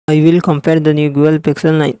I will compare the new Google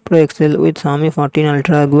Pixel 9 Pro XL with Xiaomi 14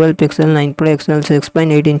 Ultra. Google Pixel 9 Pro XL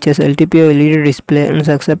 6.8 inches LTPO LED display and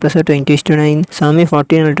success pressure 20:9. Xiaomi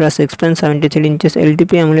 14 Ultra 6.73 inches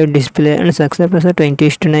LTP AMOLED display and success pressure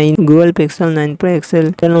 20:9. Google Pixel 9 Pro XL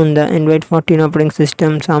run on the Android 14 operating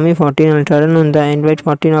system. Xiaomi 14 Ultra run on the Android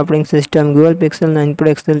 14 operating system. Google Pixel 9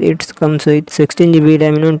 Pro XL it comes with 16GB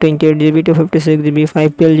RAM, 128GB to 56GB,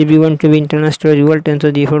 512GB, 1TB internal storage, Dual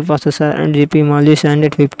Tensor G4 processor and GPU Mali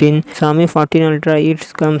standard 15. Xiaomi 14 Ultra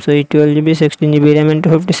it comes with 12GB, 16GB RAM and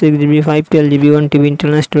 256GB, 512GB, 1TB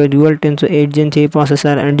internal storage, Dual Tensor 8 Gen 3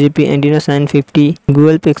 processor and GPU Adreno 950.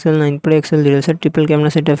 Google Pixel 9 Pro XL real set triple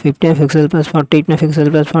camera setup 50 MP plus 48 MP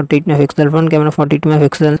plus 48 MP front camera 42 MP.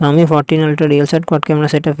 Xiaomi 14 Ultra real set quad camera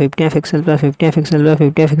setup 50 MP plus 50 MP plus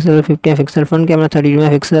 50 MP plus 50 MP front camera 32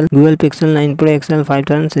 MP. Google Pixel 9 Pro XL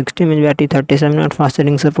 5060 mAh battery, 37 watt fast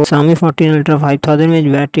charging support. Xiaomi 14 Ultra 5000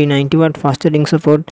 mAh battery, 90 watt fast charging support.